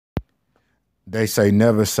They say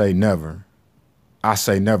never. I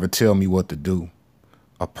say never tell me what to do.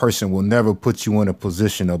 A person will never put you in a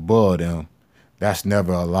position above them. That's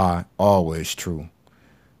never a lie, always true.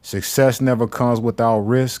 Success never comes without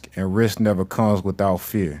risk, and risk never comes without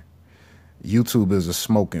fear. YouTube is a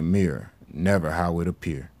smoke and mirror, never how it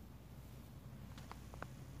appear.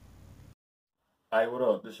 Hey, what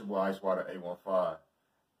up? This your boy Icewater 815.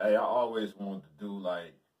 Hey, I always wanted to do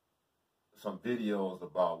like some videos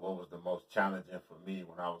about what was the most challenging for me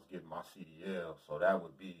when I was getting my CDL. So that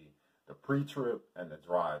would be the pre-trip and the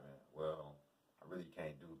driving. Well, I really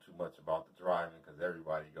can't do too much about the driving because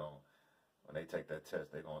everybody when they take that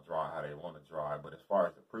test, they're going to drive how they want to drive. But as far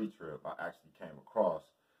as the pre-trip, I actually came across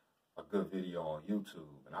a good video on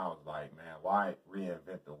YouTube. And I was like, man, why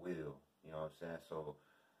reinvent the wheel? You know what I'm saying? So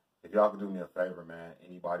if y'all can do me a favor, man,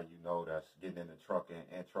 anybody you know that's getting into trucking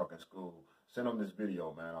and trucking school, send them this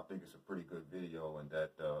video, man. I think it's a pretty good video, and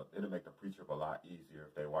that it'll make the pre-trip a lot easier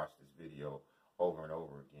if they watch this video over and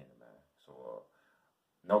over again, man. So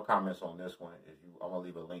no comments on this one. I'm gonna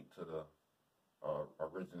leave a link to the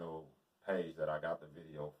original page that I got the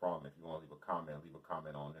video from. If you want to leave a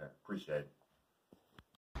comment on there. Appreciate it.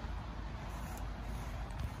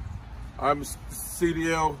 I'm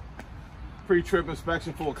CDL pre-trip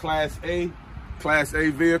inspection for a Class A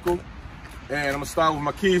vehicle. And I'm gonna start with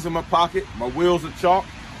my keys in my pocket. My wheels are chalk.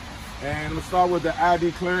 And I'm gonna start with the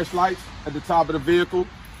ID clearance lights at the top of the vehicle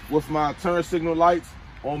with my turn signal lights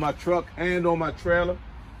on my truck and on my trailer.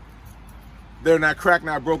 They're not cracked,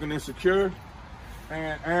 not broken, and secure.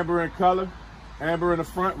 And amber in color. Amber in the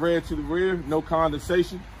front, red to the rear, no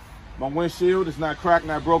condensation. My windshield is not cracked,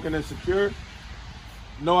 not broken, and secure.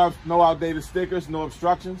 No outdated stickers, no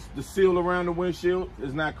obstructions. The seal around the windshield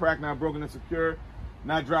is not cracked, not broken, and secure.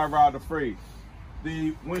 Not driver out afraid.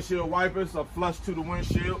 The windshield wipers are flush to the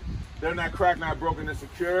windshield. They're not cracked, not broken, and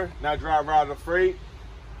secure. Not driver out afraid.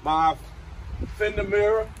 My fender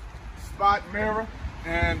mirror, spot mirror,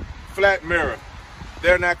 and flat mirror.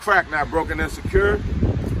 They're not cracked, not broken, and secure.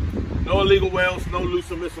 No illegal welds, no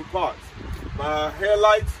loose or missing parts. My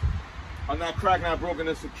headlights are not cracked, not broken,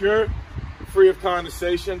 and secure. Free of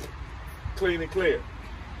condensation, clean and clear.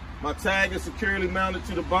 My tag is securely mounted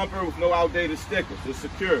to the bumper with no outdated stickers. It's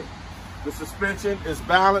secure. The suspension is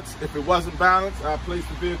balanced. If it wasn't balanced, I'll place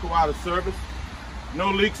the vehicle out of service.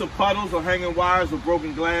 No leaks or puddles or hanging wires or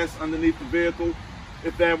broken glass underneath the vehicle.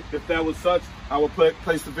 If that was such, I would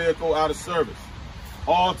place the vehicle out of service.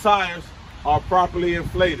 All tires are properly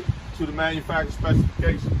inflated to the manufacturer's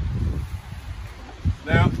specification.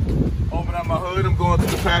 Now, open up my hood. I'm going to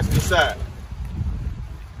the passenger side.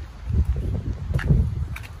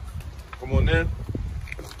 Come on in.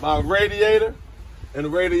 My radiator and the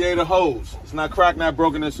radiator hose. It's not cracked, not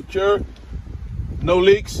broken, and secure. No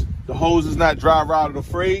leaks. The hose is not dry rotted or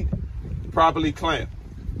frayed. Properly clamped.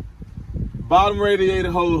 Bottom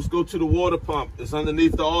radiator hose go to the water pump. It's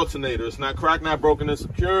underneath the alternator. It's not cracked, not broken, and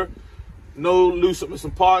secure. No loose or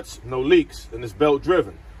missing parts. No leaks. And it's belt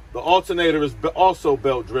driven. The alternator is also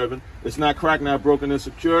belt driven. It's not cracked, not broken, and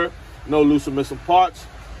secure. No loose or missing parts.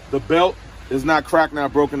 The belt is not cracked,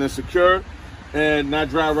 not broken, and secure, and not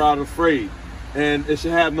dry rot or frayed. And it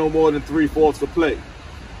should have no more than 3/4 of play.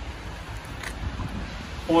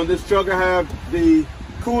 On this truck, I have the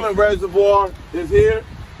coolant reservoir is here,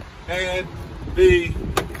 and the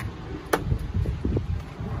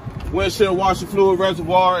windshield washer fluid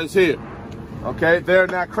reservoir is here. Okay, they're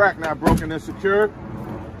not cracked, not broken, and secure,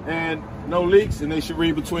 and no leaks, and they should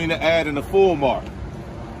read between the add and the full mark.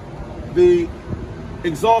 The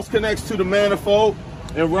exhaust connects to the manifold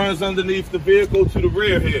and runs underneath the vehicle to the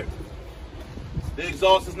rear here. The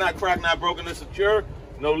exhaust is not cracked, not broken, and secure.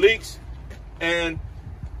 No leaks. And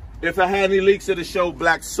if I had any leaks, it'll show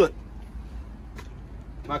black soot.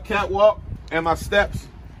 My catwalk and my steps,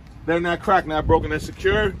 they're not cracked, not broken, and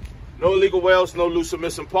secure. No illegal welds, no loose or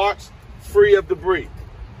missing parts. Free of debris.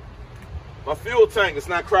 My fuel tank is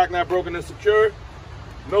not cracked, not broken, and secure.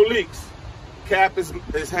 No leaks. Cap is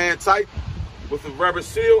hand tight with a rubber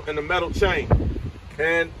seal and a metal chain.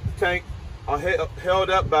 And the tank are held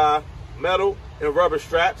up by metal and rubber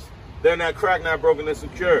straps. They're not cracked, not broken, and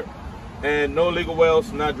secure. And no legal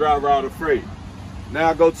welds, not dry rot or frayed.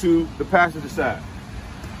 Now I go to the passenger side.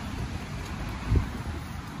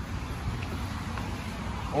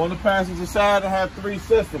 On the passenger side, I have 3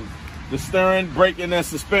 systems: the steering, braking, and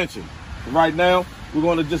suspension. And right now, we're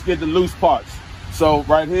going to just get the loose parts. So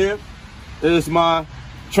right here is my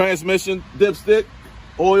transmission dipstick,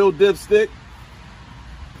 oil dipstick,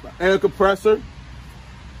 air compressor,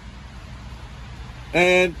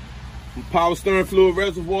 and power steering fluid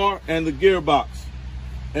reservoir, and the gearbox.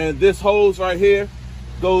 And this hose right here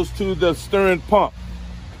goes to the steering pump.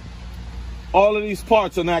 All of these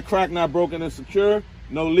parts are not cracked, not broken, and secure.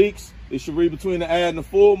 No leaks. It should read between the add and the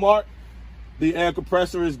full mark. The air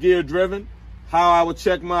compressor is gear driven. How I would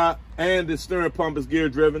check and the steering pump is gear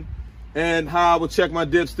driven. And how I would check my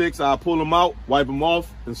dipsticks, I'll pull them out, wipe them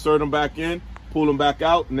off, insert them back in, pull them back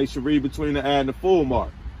out, and they should read between the add and the full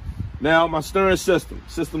mark. Now, my steering system,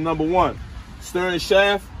 system number 1, steering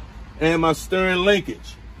shaft and my steering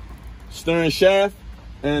linkage. Steering shaft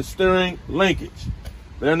and steering linkage.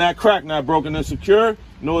 They're not cracked, not broken, and secure.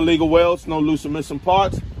 No illegal welds, no loose or missing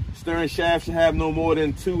parts. Steering shaft should have no more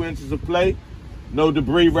than 2 inches of play. No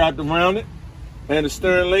debris wrapped around it. And the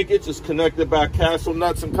steering linkage is connected by castle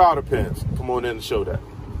nuts and cotter pins. Come on in and show that.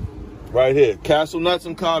 Right here, castle nuts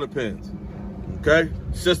and cotter pins. Okay,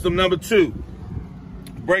 system number 2,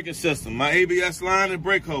 braking system. My ABS line and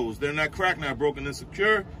brake hose. They're not cracked, not broken, and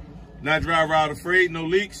secure. Not dry rot afraid, no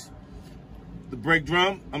leaks. The brake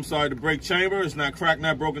the brake chamber is not cracked,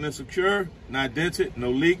 not broken, and secure. Not dented, no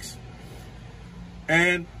leaks.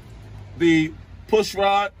 And the push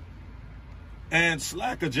rod and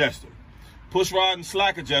slack adjuster. Push rod and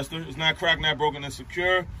slack adjuster is not cracked, not broken, and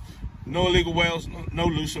secure. No illegal welds, no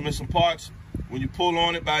loose or missing parts. When you pull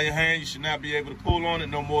on it by your hand, you should not be able to pull on it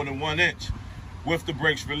no more than 1 inch with the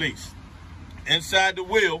brakes released. Inside the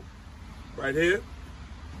wheel, right here,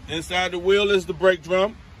 inside the wheel is the brake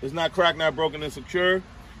drum. It's not cracked, not broken, and secure,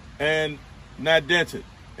 and not dented.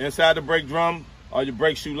 Inside the brake drum are your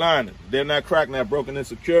brake shoe lining. They're not cracked, not broken, and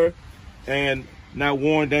secure, and not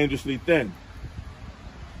worn dangerously thin.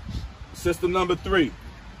 System number 3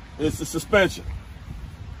 is the suspension.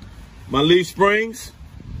 My leaf springs,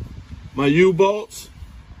 my U-bolts,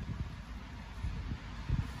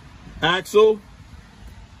 axle,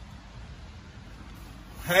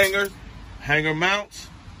 hangers, hanger mounts,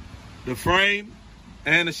 the frame,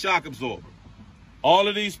 and the shock absorber. All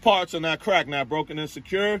of these parts are not cracked, not broken, and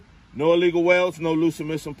secure. No illegal welds, no loose or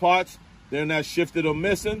missing parts. They're not shifted or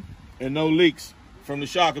missing, and no leaks from the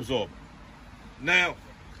shock absorber. Now,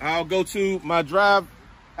 I'll go to my drive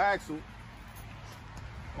axle.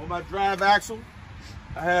 On my drive axle,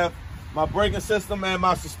 I have my braking system and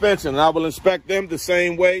my suspension, and I will inspect them the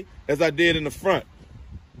same way as I did in the front.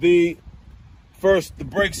 First, the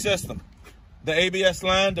brake system. The ABS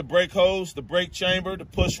line, the brake hose, the brake chamber, the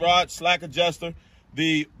push rod, slack adjuster,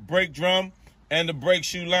 the brake drum, and the brake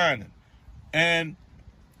shoe lining. And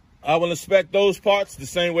I will inspect those parts the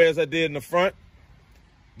same way as I did in the front.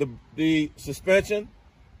 The suspension,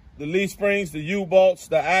 the leaf springs, the U-bolts,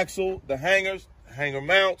 the axle, the hangers, hanger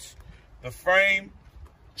mounts, the frame,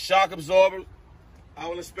 shock absorber. I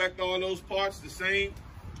will inspect all those parts the same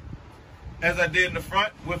as I did in the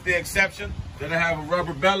front, with the exception that I have a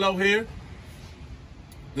rubber bellow here,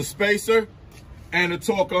 the spacer, and the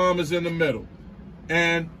torque arm is in the middle.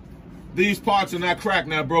 And these parts are not cracked,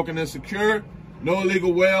 not broken, and secure. No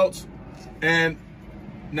illegal welds, and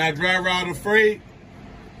not dry rot or frayed,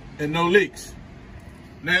 and no leaks.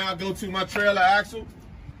 Now I go to my trailer axle.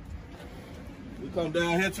 We come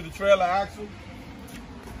down here to the trailer axle.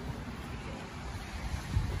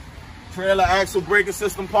 Trailer axle braking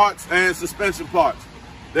system parts and suspension parts.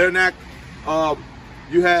 They're not,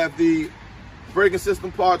 you have the braking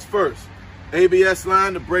system parts first. ABS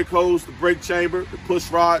line, the brake hose, the brake chamber, the push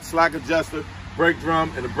rod, slack adjuster, brake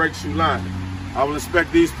drum, and the brake shoe lining. I will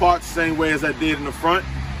inspect these parts the same way as I did in the front.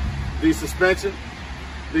 The suspension,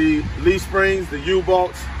 the leaf springs, the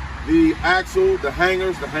U-bolts, the axle, the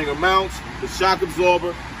hangers, the hanger mounts, the shock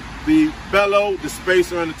absorber, the bellow, the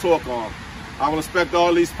spacer, and the torque arm. I will inspect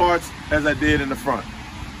all these parts as I did in the front.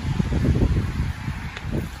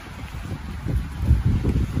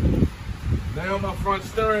 Now my front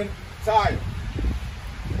steering tire.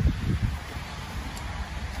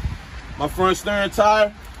 My front steering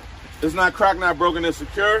tire is not cracked, not broken, and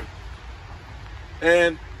secure,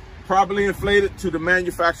 and properly inflated to the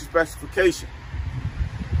manufacturer specification.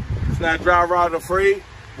 It's not dry rot or frayed,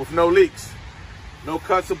 with no leaks. No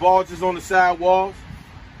cuts or bulges on the side walls.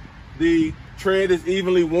 The tread is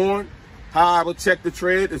evenly worn. How I would check the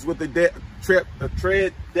tread is with the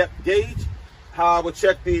tread depth gauge. How I would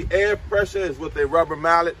check the air pressure is with a rubber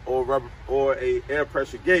mallet or a air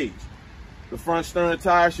pressure gauge. The front steering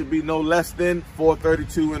tire should be no less than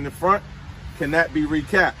 432 in the front. Cannot be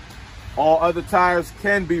recapped. All other tires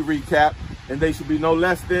can be recapped, and they should be no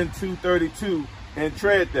less than 232 in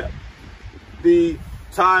tread depth. The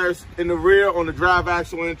tires in the rear on the drive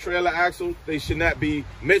axle and trailer axle, they should not be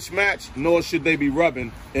mismatched, nor should they be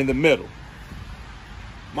rubbing in the middle.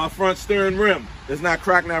 My front steering rim is not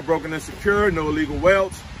cracked, not broken, and secure, no illegal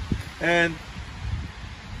welds. And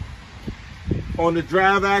on the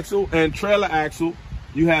drive axle and trailer axle,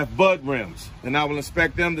 you have bud rims, and I will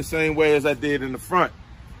inspect them the same way as I did in the front.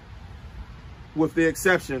 With the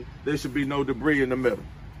exception, there should be no debris in the middle.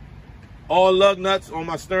 All lug nuts on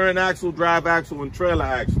my stern axle, drive axle, and trailer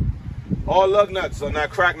axle. All lug nuts are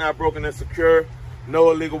not cracked, not broken, and secure.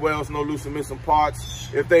 No illegal welds, no loose and missing parts.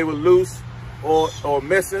 If they were loose or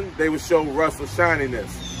missing, they would show rust or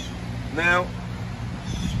shininess. Now,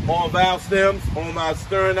 all valve stems on my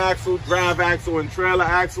stern axle, drive axle, and trailer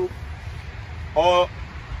axle. All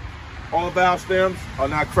valve stems are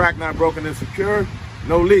not cracked, not broken, and secure.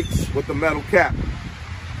 No leaks with the metal cap.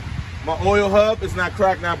 My oil hub is not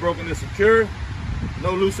cracked, not broken, and secure.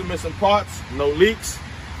 No loose and missing parts, no leaks.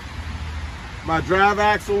 My drive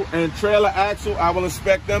axle and trailer axle, I will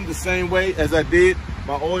inspect them the same way as I did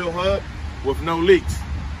my oil hub with no leaks.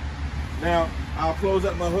 Now, I'll close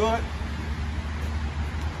up my hood.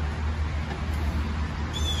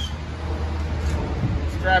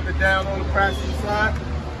 Strap it down on the passenger side.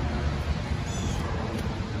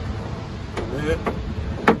 Then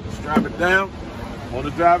strap it down on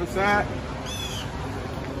the driver's side.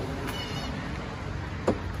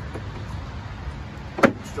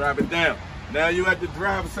 Strap it down. Now you're at the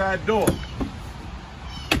driver's side door.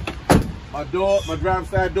 My driver's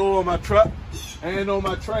side door on my truck and on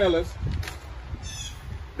my trailers,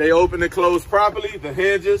 they open and close properly. The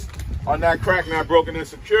hinges are not cracked, not broken, and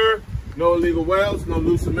secure. No illegal welds, no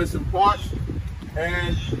loose and missing parts.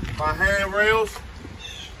 And my handrails,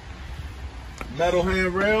 metal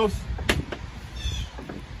handrails,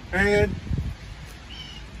 and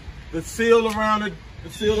the seal around the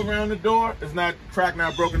door is not cracked,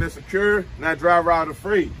 not broken, and secure, not dry rot or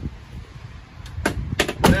free.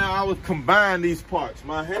 Now I would combine these parts: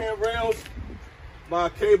 my handrails, my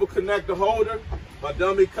cable connector holder, my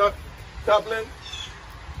dummy coupling,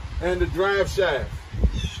 and the drive shaft.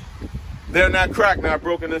 They're not cracked, not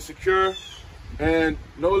broken, and secure, and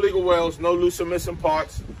no illegal welds, no loose or missing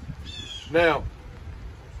parts. Now,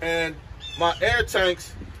 and my air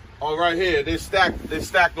tanks are right here. They're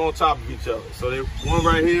stacked on top of each other. So they're one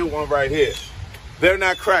right here, one right here. They're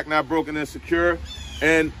not cracked, not broken, and secure.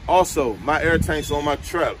 And also, my air tanks on my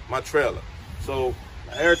trailer. So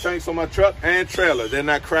my air tanks on my truck and trailer, they're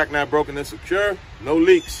not cracked, not broken, and secure. No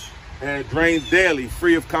leaks, and drain daily,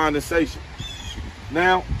 free of condensation.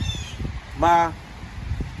 Now, my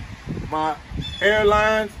air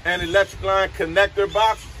lines and electric line connector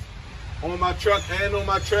box on my truck and on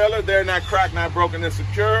my trailer, they're not cracked, not broken, and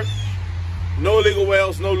secure. No illegal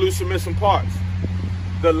welds, no loose or missing parts.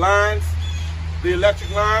 The lines, the electric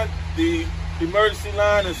line, the emergency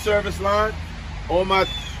line and service line on my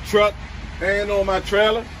truck and on my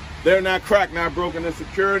trailer, they're not cracked, not broken, and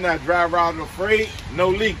secure, not dry rot or free, no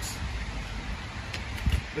leaks.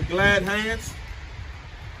 The glad hands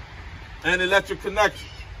and electric connection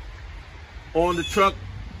on the truck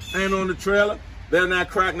and on the trailer, they're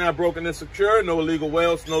not cracked, not broken, and secure. No illegal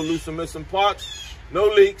welds, no loose or missing parts, no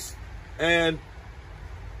leaks, and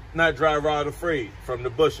not dry rot or free from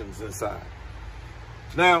the bushings inside.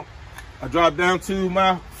 Now, I drop down to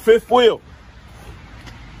my fifth wheel.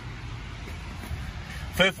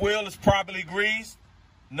 Fifth wheel is properly greased,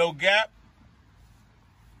 no gap,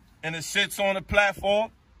 and it sits on the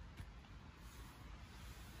platform.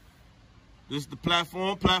 This is the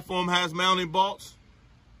platform. Platform has mounting bolts.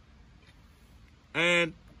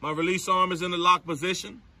 And my release arm is in the lock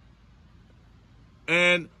position.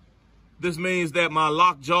 And this means that my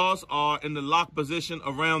lock jaws are in the lock position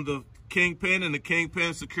around the kingpin, and the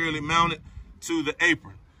kingpin securely mounted to the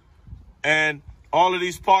apron. And all of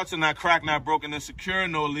these parts are not cracked, not broken, and secure.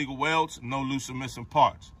 No illegal welds, no loose or missing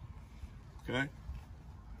parts. Okay.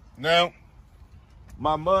 Now,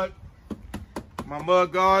 my mud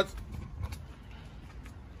guards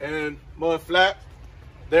and mud flaps,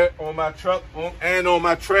 they're on my truck and on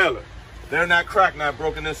my trailer. They're not cracked, not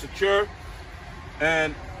broken, and secure,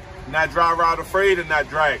 and not dry rot or frayed, and not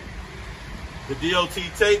dragging. The DOT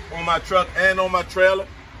tape on my truck and on my trailer,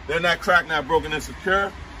 they're not cracked, not broken, and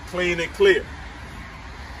secure, clean and clear.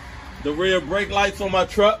 The rear brake lights on my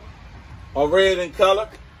truck are red in color.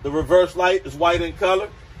 The reverse light is white in color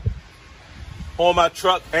on my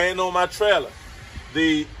truck and on my trailer.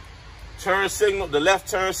 The turn signal, the left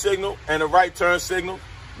turn signal and the right turn signal,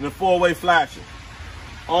 and the four-way flashing.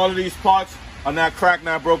 All of these parts are not cracked,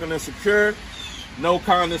 not broken, and secured. No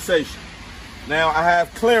condensation. Now I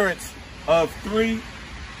have clearance of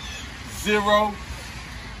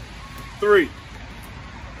 303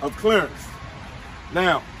 of clearance.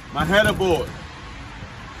 Now, my header board.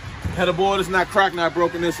 Header board is not cracked, not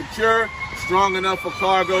broken, and secure. Strong enough for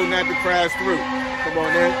cargo not to crash through. Come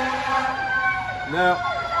on in. Now,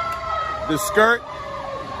 the skirt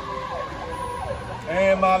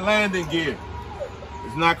And my landing gear.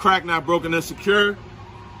 It's not cracked, not broken, and secure.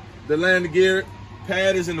 The landing gear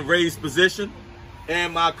pad is in the raised position.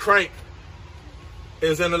 And my crank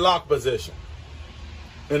is in the lock position.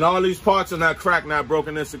 And all these parts are not cracked, not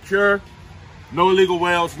broken, and secure. No illegal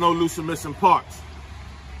welds, no loose or missing parts.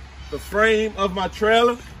 The frame of my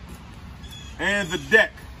trailer and the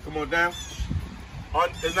deck, come on down,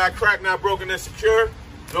 is not cracked, not broken, and secure.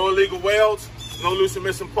 No illegal welds, no loose or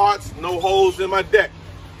missing parts, no holes in my deck.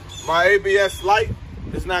 My ABS light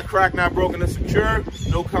is not cracked, not broken, and secure.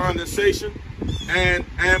 No condensation, and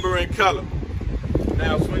amber in color.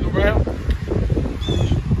 Now swing around.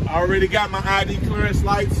 I already got my ID clearance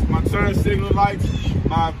lights, my turn signal lights,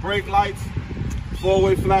 my brake lights,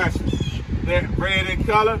 four-way flashers. They're red in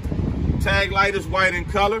color. Tag light is white in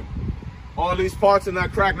color. All these parts are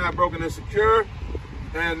not cracked, not broken, and secure,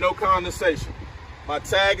 and no condensation. My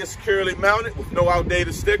tag is securely mounted with no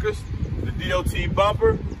outdated stickers. The DOT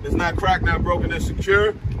bumper is not cracked, not broken, and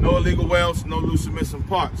secure. No illegal welds, no loose or missing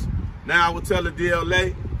parts. Now I will tell the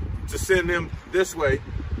DLA to send him this way.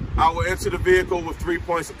 I will enter the vehicle with 3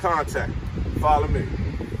 points of contact. Follow me.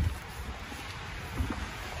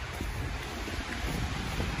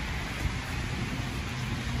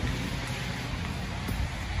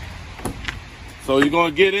 So you're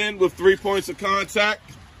going to get in with 3 points of contact.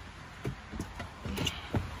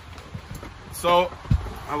 So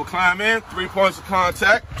I will climb in, 3 points of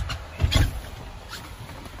contact.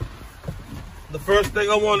 The first thing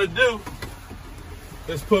I want to do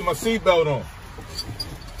is put my seatbelt on.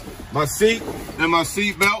 My seat and my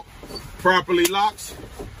seat belt properly locks.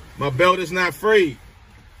 My belt is not frayed.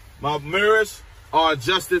 My mirrors are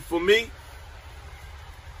adjusted for me.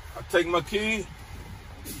 I take my key,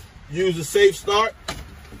 use a safe start.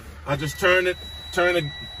 I just turn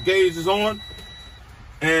the gauges on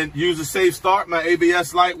and use a safe start. My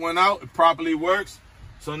ABS light went out, it properly works.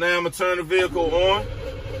 So now I'm gonna turn the vehicle on,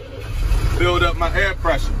 build up my air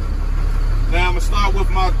pressure. Now I'm gonna start with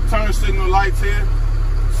my turn signal lights here.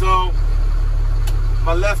 So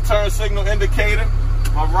my left turn signal indicator,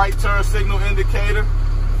 my right turn signal indicator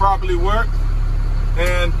properly work,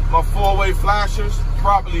 and my four-way flashers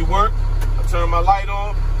properly work. I turn my light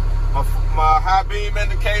on, my high beam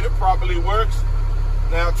indicator properly works.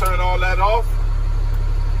 Now turn all that off.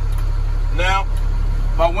 Now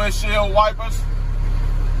my windshield wipers,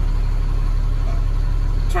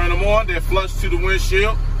 turn them on, they're flush to the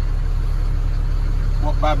windshield.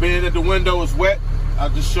 By being that the window is wet, I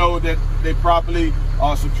just showed that they properly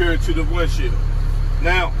are secured to the windshield.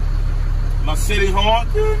 Now, my city horn,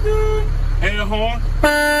 air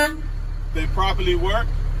horn, they properly work.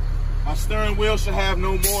 My steering wheel should have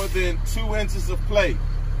no more than 2 inches of play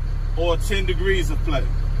or 10 degrees of play,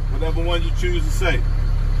 whatever one you choose to say.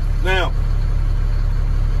 Now,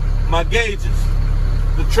 my gauges.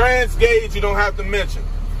 The trans gauge you don't have to mention,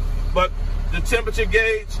 but the temperature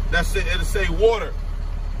gauge, that's it, it'll say water.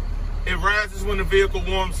 It rises when the vehicle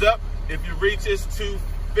warms up. If it reaches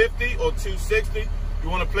 250 or 260, you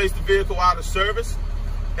want to place the vehicle out of service.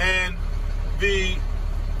 And the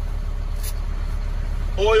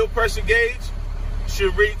oil pressure gauge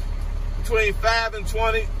should reach between 5 and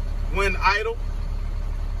 20 when idle.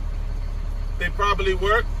 They properly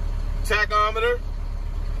work. Tachometer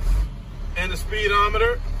and the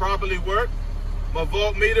speedometer properly work. My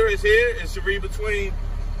voltmeter is here. It should read between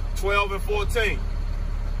 12 and 14.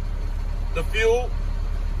 The fuel,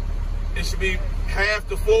 it should be half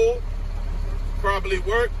the full, properly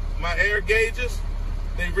work. My air gauges,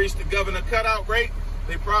 they reach the governor cutout rate,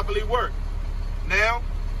 they properly work. Now,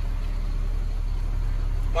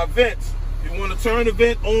 my vents, you want to turn the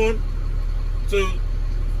vent on to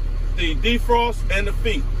the defrost and the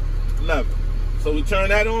feet level. So we turn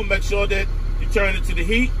that on, make sure that you turn it to the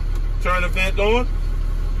heat, turn the vent on,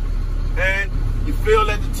 and you fill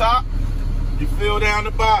at the top, you fill down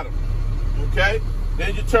the bottom. Okay,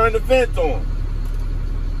 then you turn the vent on.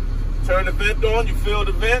 Turn the vent on, you fill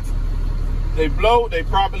the vent. They blow, they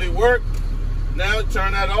properly work. Now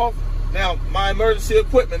turn that off. Now my emergency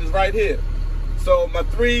equipment is right here. So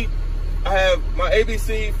I have my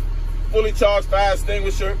ABC fully charged fire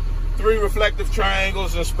extinguisher, 3 reflective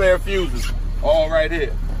triangles and spare fuses, all right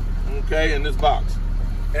here. Okay, in this box.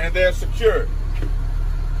 And they're secured.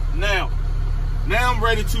 Now I'm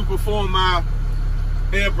ready to perform my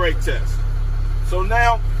air brake test. So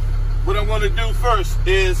now, what I'm going to do first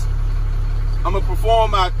is I'm going to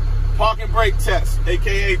perform my parking brake test,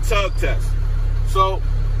 aka tug test. So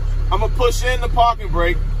I'm going to push in the parking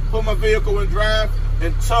brake, put my vehicle in drive,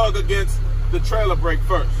 and tug against the trailer brake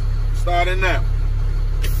first. Starting now.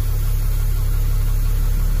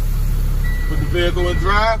 Put the vehicle in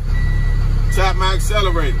drive, tap my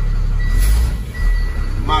accelerator.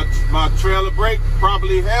 My trailer brake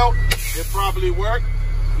properly held. It properly worked.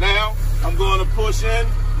 Now I'm going to push in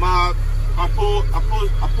I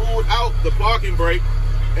pulled out the parking brake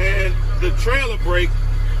and the trailer brake.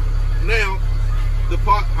 Now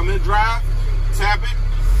I'm in drive, tap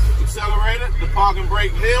it, accelerator, the parking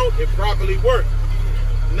brake held, it properly worked.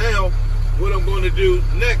 Now what I'm going to do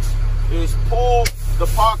next is pull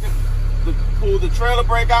the trailer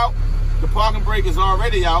brake out. The parking brake is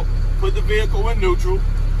already out. Put the vehicle in neutral.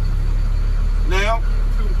 Now,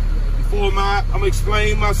 I'm gonna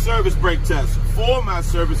explain my service brake test. For my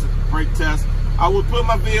service brake test, I will put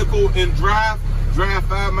my vehicle in drive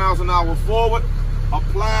 5 miles an hour forward,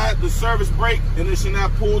 apply the service brake, and it should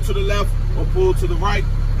not pull to the left or pull to the right.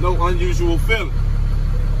 No unusual feeling.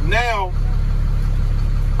 Now,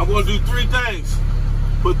 I'm gonna do 3 things.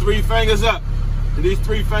 Put 3 fingers up. And these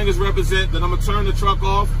 3 fingers represent that I'm gonna turn the truck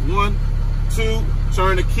off. 1, 2,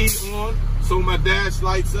 turn the key on so my dash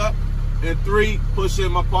lights up. And 3, push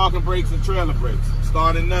in my parking brakes and trailer brakes.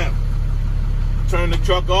 Starting now. Turn the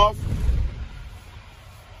truck off.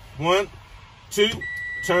 1, 2,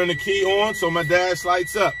 turn the key on so my dash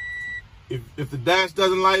lights up. If the dash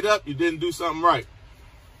doesn't light up, you didn't do something right.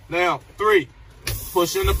 Now, 3,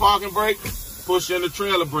 push in the parking brake, push in the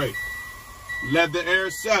trailer brake. Let the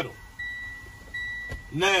air settle.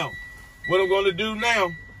 Now, what I'm going to do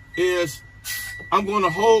now is I'm going to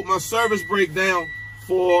hold my service brake down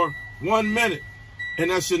for 1 minute.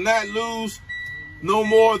 And I should not lose no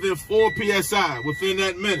more than 4 PSI within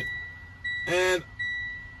that minute. And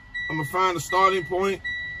I'm going to find a starting point.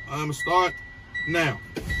 I'm going to start now.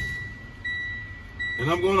 And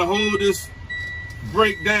I'm going to hold this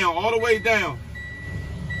brake down, all the way down.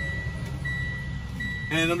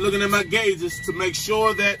 And I'm looking at my gauges to make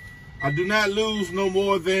sure that I do not lose no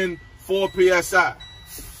more than 4 PSI.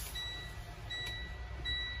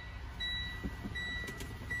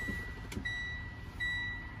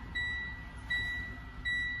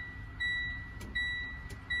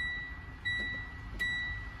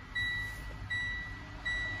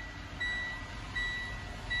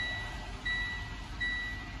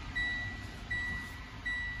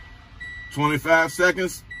 $25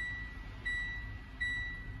 seconds.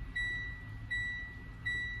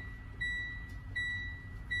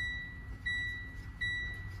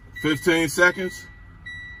 15 seconds.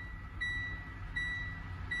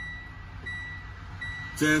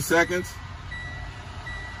 10 seconds.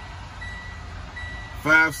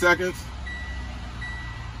 5 seconds.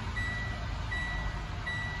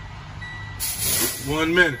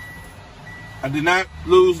 1 minute. I did not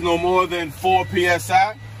lose no more than 4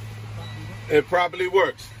 PSI. It properly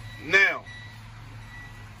works. Now,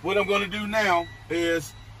 what I'm going to do now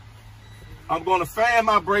is I'm going to fan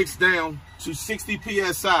my brakes down to 60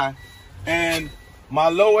 PSI, and my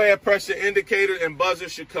low air pressure indicator and buzzer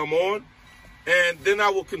should come on. And then I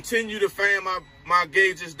will continue to fan my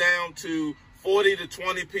gauges down to 40 to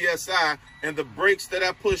 20 PSI, and the brakes that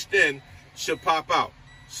I pushed in should pop out,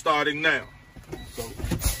 starting now. So,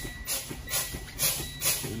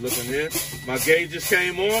 you're looking here. My gauges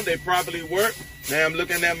came on, they properly work. Now I'm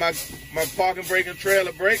looking at my parking brake and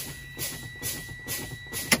trailer brake.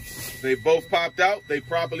 They both popped out, they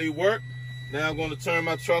properly work. Now I'm going to turn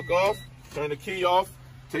my truck off, turn the key off,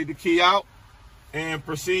 take the key out, and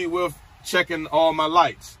proceed with checking all my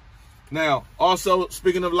lights. Now, also,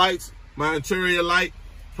 speaking of lights, my interior light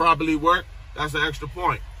properly worked. That's an extra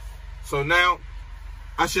point. So now,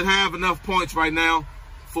 I should have enough points right now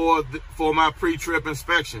for my pre-trip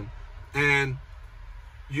inspection. And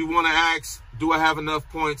you want to ask, do I have enough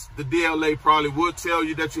points? The DLA probably would tell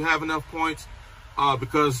you that you have enough points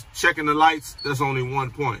because checking the lights, that's only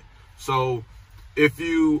 1 point. So if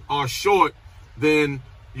you are short, then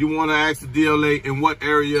you want to ask the DLA in what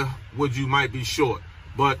area would you might be short.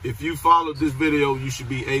 But if you followed this video, you should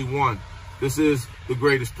be A1. This is the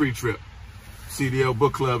greatest pre-trip. CDL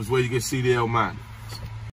Book Club is where you get CDL minded.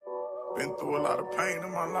 Been through a lot of pain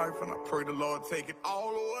in my life, and I pray the Lord take it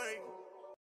all away.